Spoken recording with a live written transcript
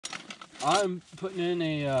I'm putting in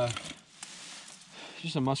a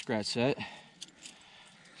just a muskrat set.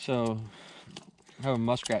 So I have a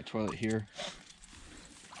muskrat toilet here.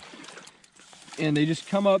 And they just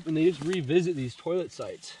come up and they just revisit these toilet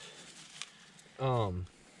sites.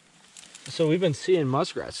 So we've been seeing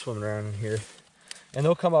muskrats swimming around in here, and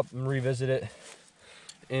they'll come up and revisit it.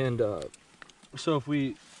 And so if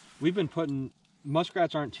we've been putting,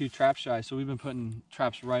 muskrats aren't too trap shy, so we've been putting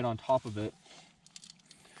traps right on top of it.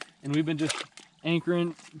 And we've been just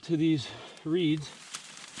anchoring to these reeds.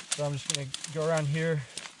 So I'm just gonna go around here,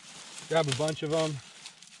 grab a bunch of them,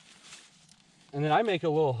 and then I make a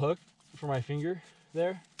little hook for my finger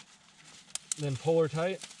there, then pull her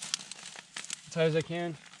tight as I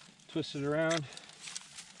can, twist it around,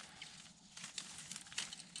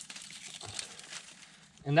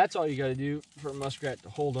 and that's all you got to do for a muskrat to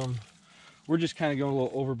hold them. We're just kind of going a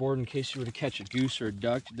little overboard in case you were to catch a goose or a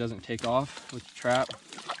duck. It doesn't take off with the trap.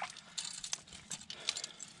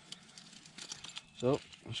 So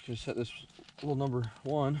I'm just going to set this little number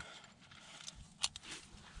 1.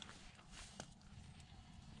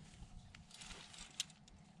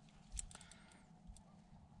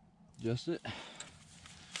 Adjust it,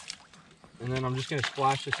 and then I'm just going to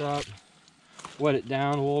splash this up, wet it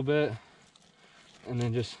down a little bit, and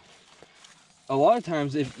then just, a lot of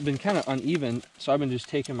times they've been kind of uneven, so I've been just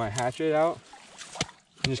taking my hatchet out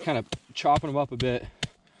and just kind of chopping them up a bit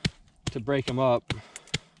to break them up,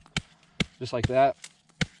 just like that.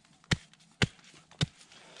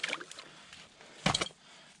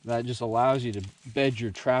 That just allows you to bed your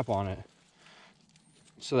trap on it,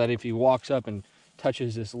 so that if he walks up and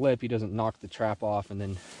touches this lip, he doesn't knock the trap off and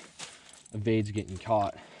then evades getting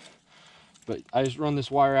caught. But I just run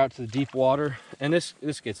this wire out to the deep water, and this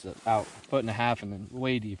gets out 1.5 foot and then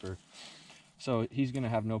way deeper. So he's gonna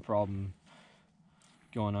have no problem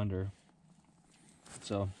going under.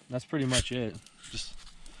 So that's pretty much it. Just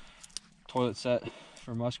toilet set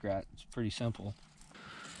for muskrat. It's pretty simple.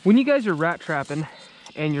 When you guys are rat trapping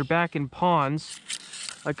and you're back in ponds,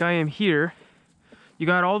 like I am here, you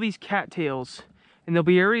got all these cattails, and there'll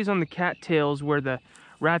be areas on the cattails where the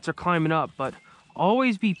rats are climbing up, but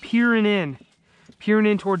always be peering in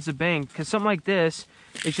towards the bank, because something like this,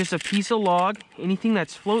 it's just a piece of log. Anything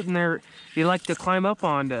that's floating there, they like to climb up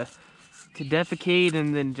on to defecate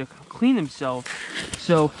and then to clean themselves.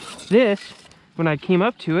 So this, when I came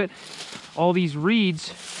up to it, all these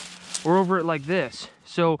reeds were over it like this.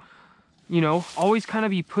 So, you know, always kind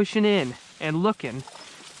of be pushing in and looking,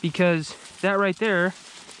 because that right there,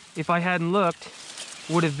 if I hadn't looked,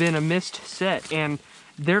 would have been a missed set. And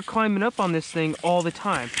they're climbing up on this thing all the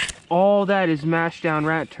time. All that is mashed down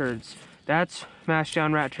rat turds. That's mashed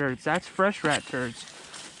down rat turds. That's fresh rat turds.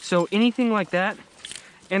 So anything like that,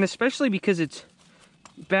 and especially because it's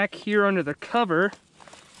back here under the cover,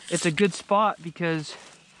 it's a good spot because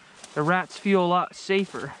the rats feel a lot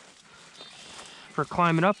safer for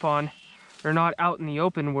climbing up on. They're not out in the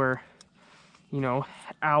open where, you know,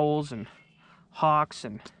 owls and hawks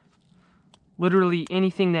and literally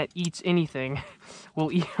anything that eats anything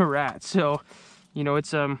will eat a rat. So, you know,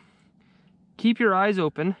 it's keep your eyes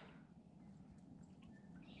open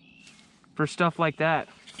for stuff like that.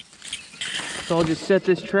 So I'll just set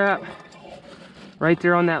this trap right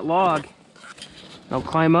there on that log. They'll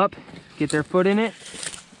climb up, get their foot in it,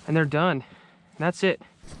 and they're done. And that's it.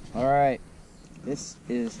 All right, this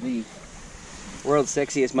is the world's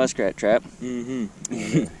sexiest muskrat trap.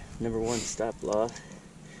 #1 stop loss.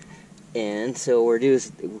 And so what we're doing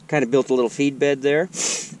is we kind of built a little feed bed there,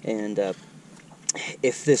 and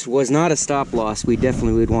if this was not a stop loss, we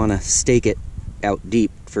definitely would want to stake it out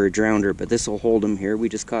deep for a drowner, but this will hold him here. We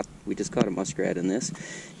just caught a muskrat in this.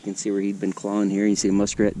 You can see where he'd been clawing here. You see a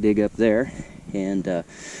muskrat dig up there, and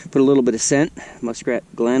put a little bit of scent, muskrat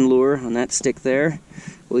gland lure on that stick there.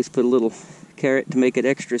 Always put a little carrot to make it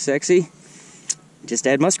extra sexy. Just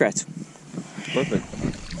add muskrats. Perfect.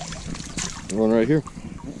 One right here.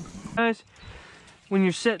 Guys, when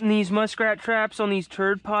you're setting these muskrat traps on these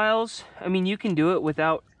turd piles, I mean, you can do it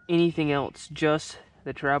without anything else, just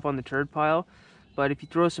the trap on the turd pile. But if you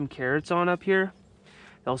throw some carrots on up here,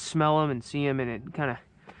 they'll smell them and see them, and it kind of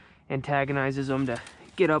antagonizes them to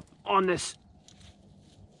get up on this.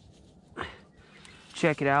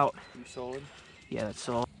 Check it out. You solid? Yeah, that's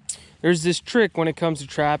solid. There's this trick when it comes to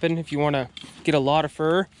trapping. If you want to get a lot of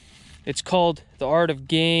fur, it's called the art of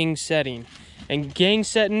gang setting. And gang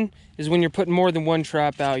setting is when you're putting more than one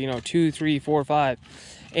trap out, you know, 2, 3, 4, 5.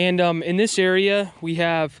 And in this area, we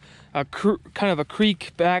have a kind of a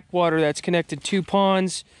creek backwater that's connected 2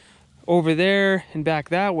 ponds over there and back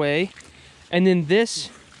that way. And then this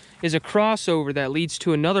is a crossover that leads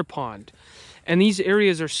to another pond. And these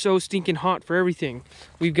areas are so stinking hot for everything.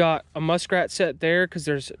 We've got a muskrat set there because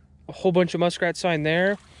there's a whole bunch of muskrat sign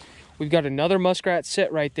there. We've got another muskrat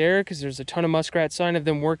set right there because there's a ton of muskrat sign of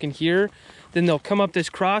them working here. Then they'll come up this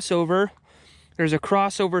crossover. There's a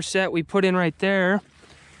crossover set we put in right there.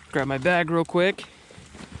 Grab my bag real quick.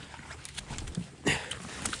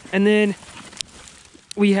 And then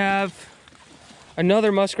we have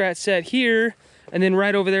another muskrat set here. And then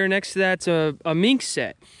right over there next to that's a mink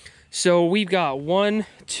set. So we've got 1,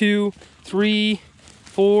 2, 3,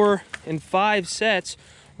 4, and 5 sets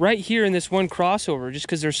right here in this one crossover, just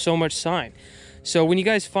because there's so much sign. So when you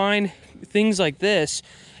guys find things like this,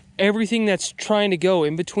 everything that's trying to go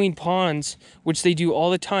in between ponds, which they do all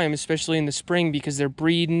the time, especially in the spring because they're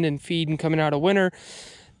breeding and feeding coming out of winter,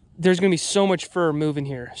 there's going to be so much fur moving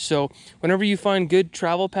here. So whenever you find good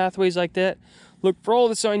travel pathways like that, look for all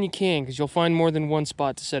the sign you can, because you'll find more than one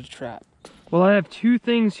spot to set a trap. Well, I have 2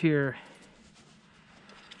 things here.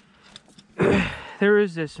 There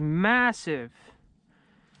is this massive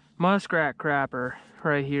muskrat crapper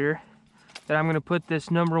right here that I'm going to put this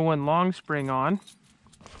 #1 long spring on.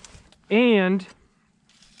 And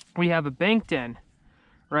we have a bank den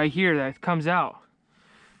right here that comes out.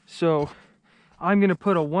 So I'm going to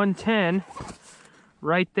put a 110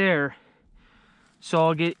 right there. So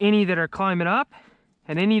I'll get any that are climbing up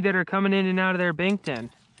and any that are coming in and out of their bank den.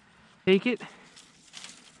 Take it,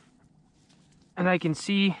 and I can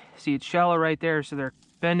see it's shallow right there, so they're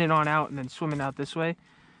bending on out and then swimming out this way.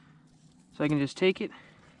 So I can just take it,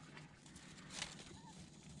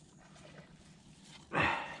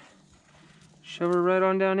 shove her right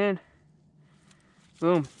on down in.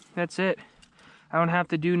 Boom, that's it. I don't have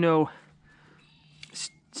to do no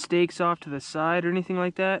stakes off to the side or anything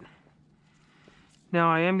like that.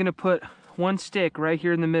 Now I am gonna put 1 stick right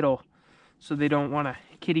here in the middle so they don't want to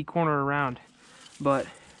kitty corner around, but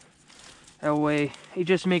that way it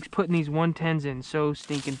just makes putting these 110s in so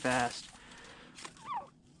stinking fast.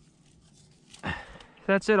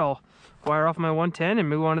 That's it. I'll wire off my 110 and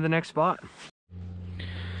move on to the next spot.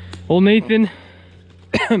 Old Nathan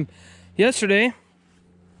yesterday,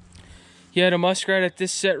 he had a muskrat at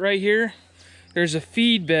this set right here. There's a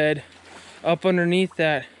feed bed up underneath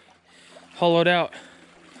that hollowed out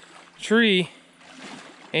tree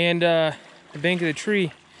and the bank of the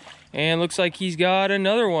tree, and looks like he's got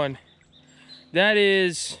another one. That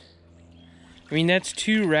is, I mean, that's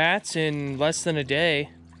 2 rats in less than a day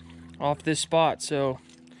off this spot, so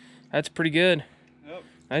that's pretty good. Yep.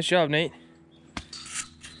 Nice job, Nate.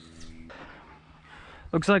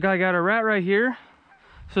 Looks like I got a rat right here.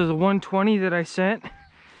 So the 120 that I sent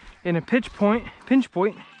in a pinch point.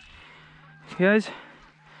 You guys,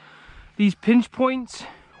 these pinch points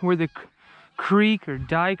where the creek or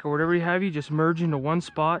dike or whatever you have, you just merge into one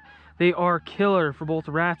spot. They are killer for both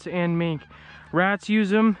rats and mink. Rats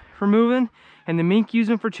use them for moving, and the mink use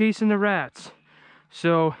them for chasing the rats.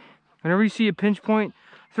 So whenever you see a pinch point,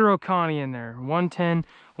 throw a Connie in there. 110,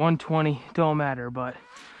 120, don't matter. But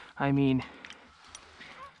I mean,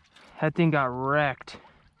 that thing got wrecked.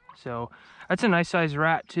 So that's a nice sized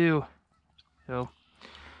rat too. So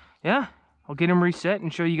yeah, I'll get him reset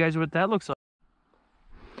and show you guys what that looks like.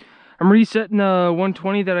 I'm resetting the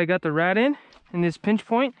 120 that I got the rat in this pinch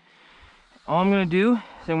point. All I'm gonna do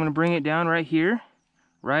is I'm gonna bring it down right here,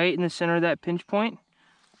 right in the center of that pinch point.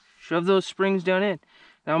 Shove those springs down in.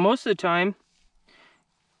 Now most of the time,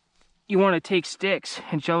 you wanna take sticks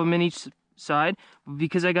and shove them in each side.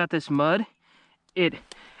 Because I got this mud, it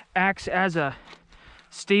acts as a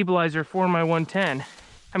stabilizer for my 120.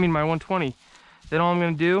 Then all I'm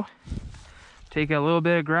gonna do, take a little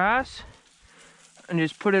bit of grass and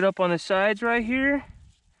just put it up on the sides right here.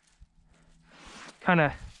 Kind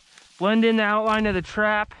of blend in the outline of the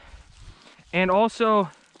trap. And also,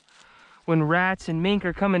 when rats and mink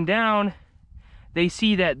are coming down, they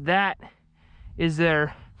see that that is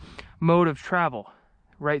their mode of travel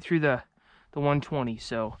right through the 120.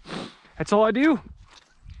 So that's all I do.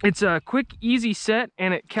 It's a quick, easy set,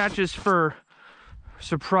 and it catches fur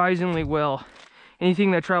surprisingly well.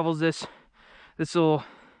 Anything that travels this little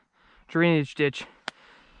drainage ditch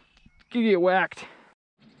can get whacked.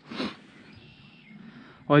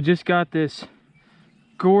 Well, I just got this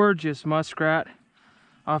gorgeous muskrat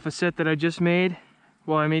off a set that I just made.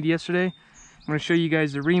 Well, I made yesterday. I'm going to show you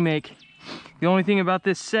guys the remake. The only thing about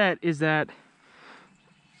this set is that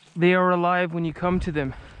they are alive when you come to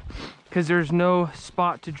them, because there's no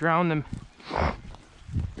spot to drown them.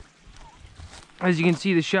 As you can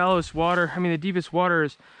see, the shallowest water, I mean the deepest water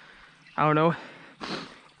is, I don't know,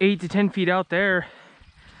 8 to 10 feet out there.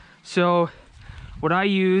 So what I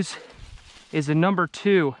use is a number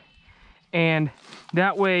 2, and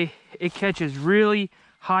that way it catches really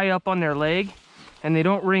high up on their leg and they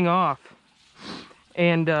don't ring off.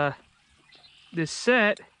 And this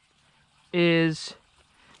set is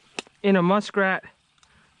in a muskrat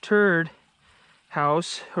turd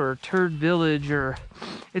house or turd village, or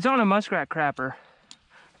it's on a muskrat crapper.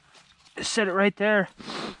 Just set it right there.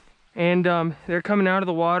 And they're coming out of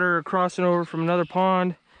the water, crossing over from another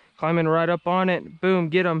pond, climbing right up on it, boom,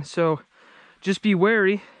 get them. So just be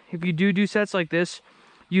wary. If you do sets like this,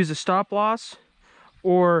 use a stop loss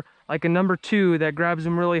or like a number 2 that grabs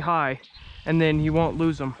them really high, and then you won't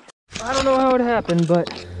lose them. I don't know how it happened,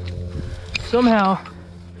 but somehow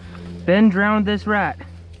Ben drowned this rat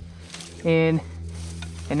in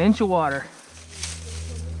an inch of water.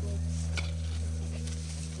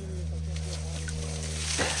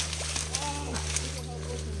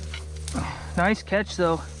 Nice catch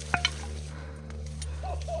though.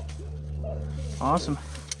 Awesome.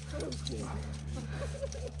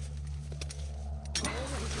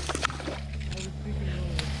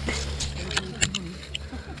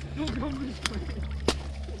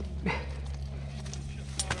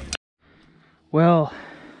 Well,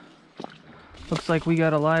 looks like we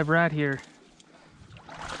got a live rat here.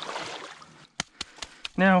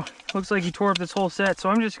 Now, looks like he tore up this whole set, so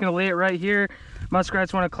I'm just gonna lay it right here.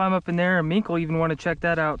 Muskrats want to climb up in there, and mink will even want to check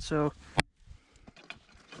that out, so.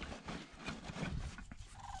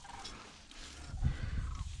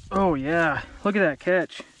 Oh yeah, look at that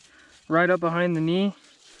catch. Right up behind the knee.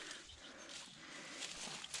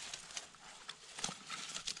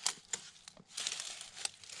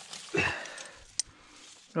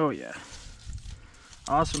 Oh yeah,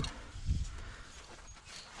 awesome.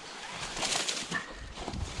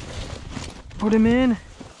 Put him in.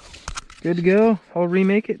 Good to go. I'll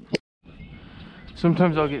remake it.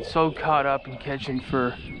 Sometimes I'll get so caught up in catching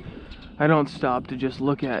fur, I don't stop to just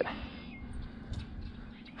look at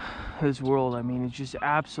this world. I mean, it's just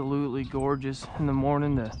absolutely gorgeous. In the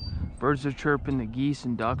morning, the birds are chirping, the geese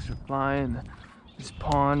and ducks are flying, this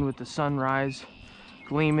pond with the sunrise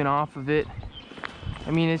gleaming off of it. I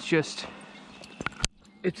mean, it's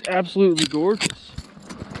absolutely gorgeous.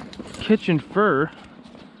 Catching fur,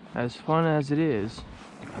 as fun as it is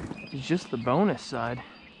just the bonus side.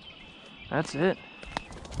 That's it.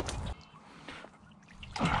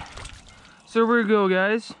 So here we go,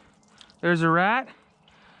 guys. There's a rat.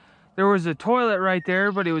 There was a toilet right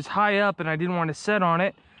there, but it was high up and I didn't want to set on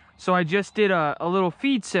it. So I just did a little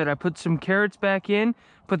feed set. I put some carrots back in,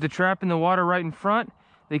 put the trap in the water right in front.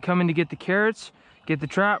 They come in to get the carrots, get the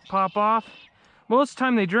trap, pop off. Most of the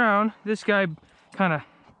time they drown. This guy kind of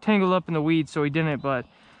tangled up in the weeds, so he didn't, but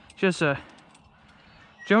just a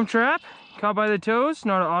jump trap, caught by the toes.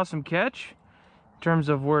 Not an awesome catch in terms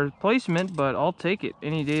of word placement, but I'll take it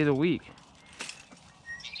any day of the week.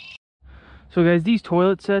 So guys, these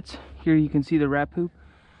toilet sets, here you can see the rat poop.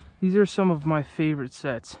 These are some of my favorite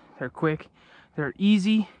sets. They're quick, they're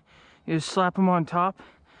easy, you just slap them on top,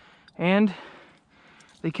 and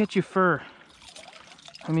they catch you fur.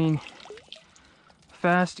 I mean,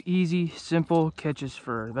 fast, easy, simple, catches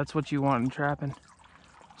fur. That's what you want in trapping.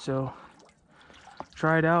 So,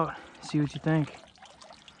 try it out, see what you think.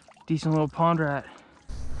 Decent little pond rat.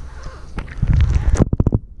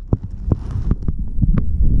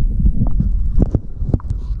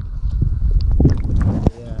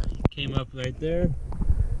 Yeah, came up right there.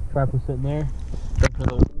 Trap was sitting there.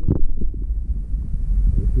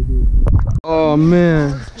 Oh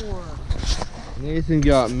man, Nathan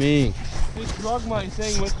got me. This drug my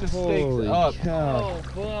thing with the Holy stakes up. cow. Oh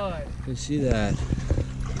boy. You see that?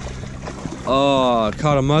 Oh,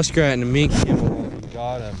 caught a muskrat and a mink came along and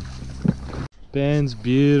got him. Ben's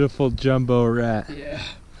beautiful jumbo rat. Yeah.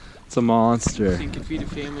 It's a monster. It could feed a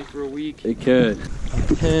family for a week. It could.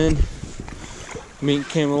 10. Mink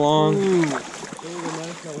came along. Ooh.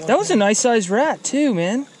 That was a nice sized rat too,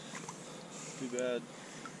 man. Too bad.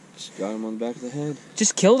 Just got him on the back of the head.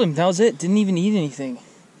 Just killed him, that was it. Didn't even eat anything.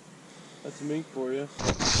 That's a mink for you.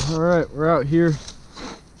 Alright, we're out here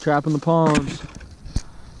trapping the ponds.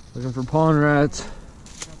 Looking for pond rats.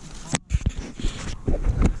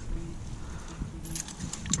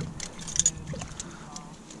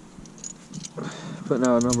 Putting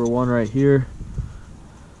out number 1 right here.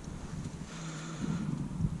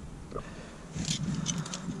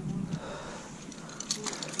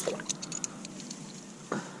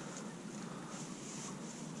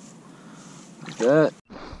 Like that.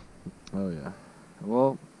 Oh yeah.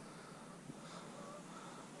 Well,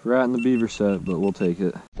 rat in the beaver set, but we'll take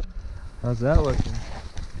it. How's that looking?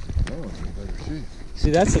 Oh, it's a better shoot.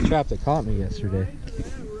 See, that's the trap that caught me yesterday.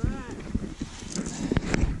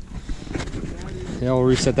 Yeah, we'll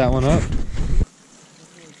reset that one up.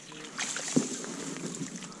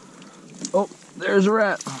 Oh, there's a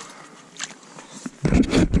rat.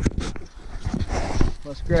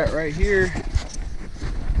 Muskrat right here.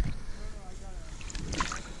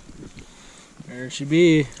 There she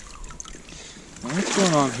be. What's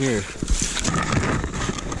going on here?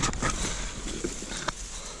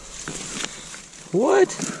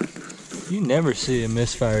 What? You never see a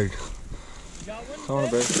misfired. Come on,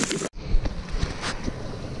 bro.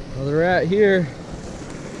 Another rat here.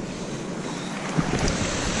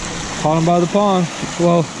 Caught him by the pond.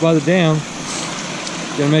 Well, by the dam.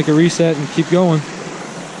 Gonna make a reset and keep going.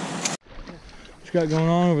 What's got going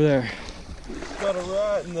on over there? Got a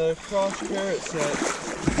rat in the cross carrot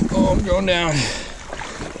set. Oh, I'm going down.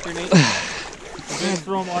 I'm gonna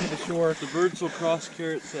throw him onto the shore. The Birdsville cross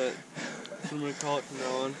carrot set. That's what I'm gonna call it from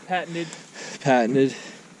now on. Patented. Patented.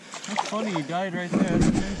 That's funny, you died right there. That's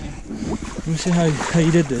crazy. Let me see how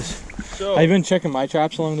you did this. So, Have you been checking my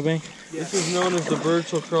traps along the bank? this is known as the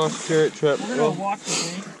Birdsville cross carrot trap. We're gonna walk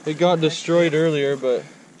the bank. It got destroyed earlier, but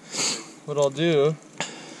what I'll do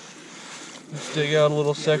is dig out a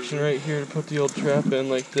little section right here to put the old trap in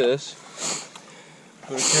like this.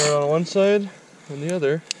 Put a carrot on one side and the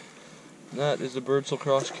other. And that is the Birdsville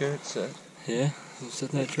cross carrot set. Yeah, let's set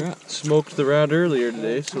that trap. Smoked the rat earlier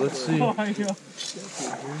today, so let's see. Oh, I know.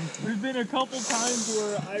 There's been a couple times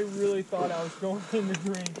where I really thought I was going in the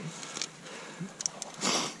drain.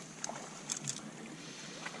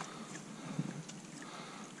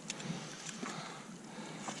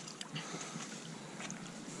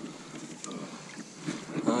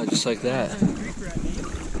 Oh, just like that.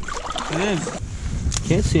 It is.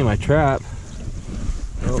 Can't see my trap.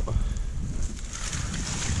 Oh.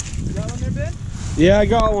 You got one there, Ben? Yeah, I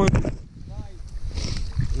got one.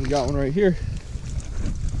 We got one right here.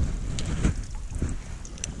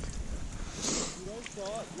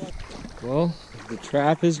 Well, the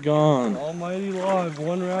trap is gone. Almighty law of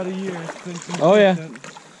one rat a year. Oh yeah,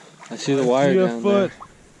 I see the wire down there.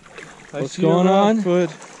 What's going on?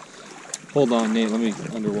 Foot. Hold on, Nate. Let me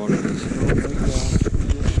underwater this.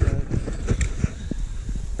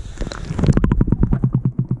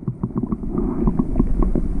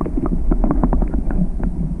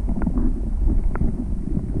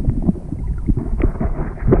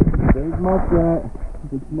 Big muskrat.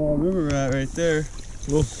 The small river rat right there.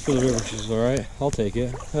 Well, for the river, she's all right. I'll take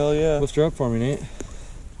it. Hell yeah. Lift her up for me, Nate.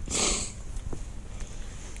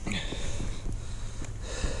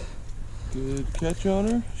 Good catch on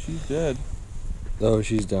her. She's dead. Oh,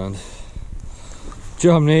 she's done. Good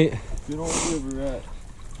job, Nate. Good old river rat.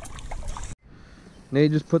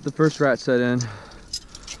 Nate just put the first rat set in. I'm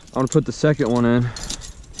gonna put the second one in.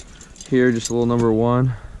 Here, just a little number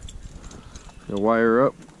 1. Gonna wire her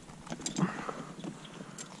up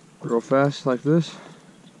real fast like this.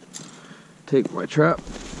 Take my trap.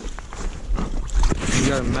 We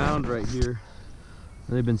got a mound right here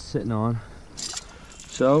that they've been sitting on.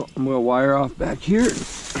 So I'm gonna wire off back here.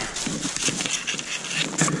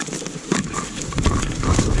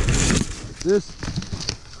 This.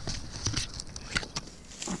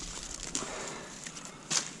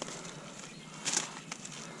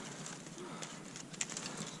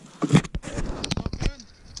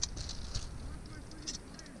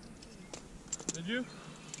 Did you?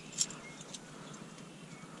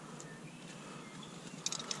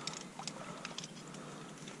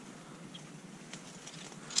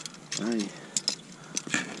 Right.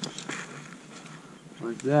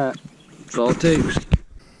 Like that. That's all it takes.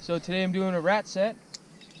 So today I'm doing a rat set,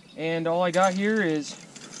 and all I got here is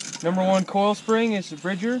number 1 coil spring is the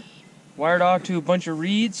bridger, wired off to a bunch of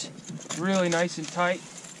reeds, really nice and tight.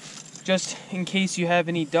 Just in case you have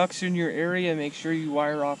any ducks in your area, make sure you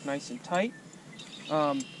wire off nice and tight.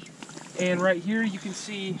 And right here you can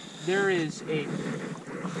see there is a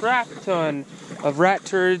crap ton of rat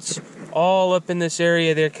turds all up in this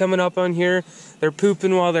area. They're coming up on here, they're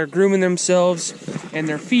pooping while they're grooming themselves, and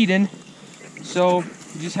they're feeding. So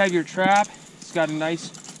you just have your trap. It's got a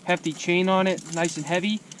nice hefty chain on it, nice and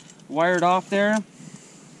heavy, wired off there.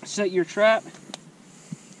 Set your trap.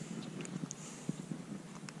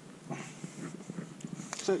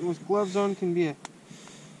 Setting with gloves on can be a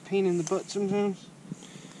pain in the butt sometimes.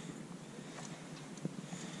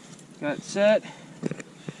 Got it set.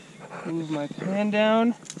 Move my pan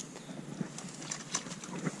down.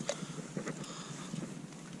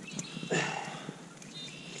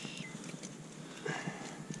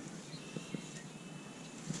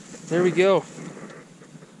 There we go.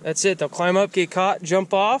 That's it. They'll climb up, get caught,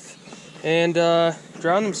 jump off, and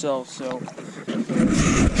drown themselves. So.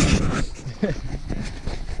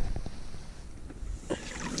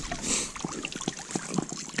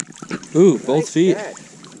 Ooh, both feet.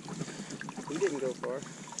 He didn't go far.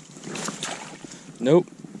 Nope.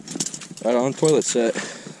 Right on toilet set.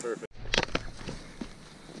 Perfect.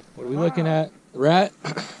 What are we looking at? Rat?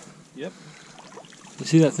 Yep. You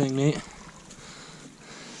see that thing, Nate?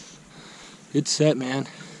 Good set, man.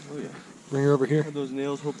 Oh yeah. Bring her over here. Had those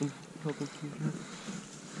nails helping keep her.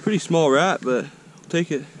 Pretty small rat, but we'll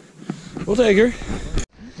take it. We'll take her.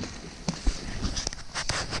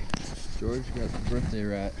 George got the birthday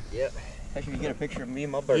rat. Yep. Actually, you get a picture of me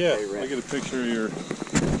and my birthday rat. I get a picture of your.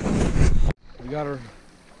 We got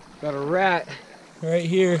a rat right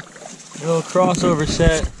here. A little crossover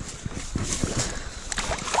set.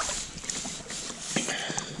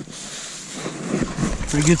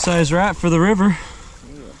 Pretty good sized rat for the river.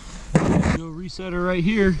 Go reset her right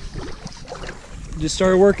here. Just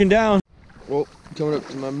started working down. Well, coming up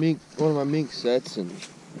to my mink, one of my mink sets, and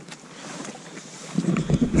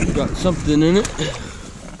Got something in it.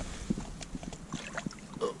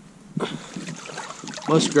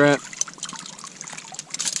 Muskrat.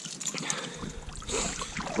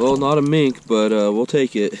 Well, not a mink, but we'll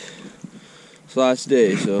take it. It's the last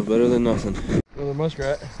day, so better than nothing. Another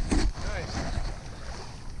muskrat. Nice.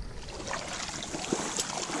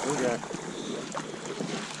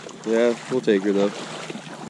 Yeah, we'll take her though.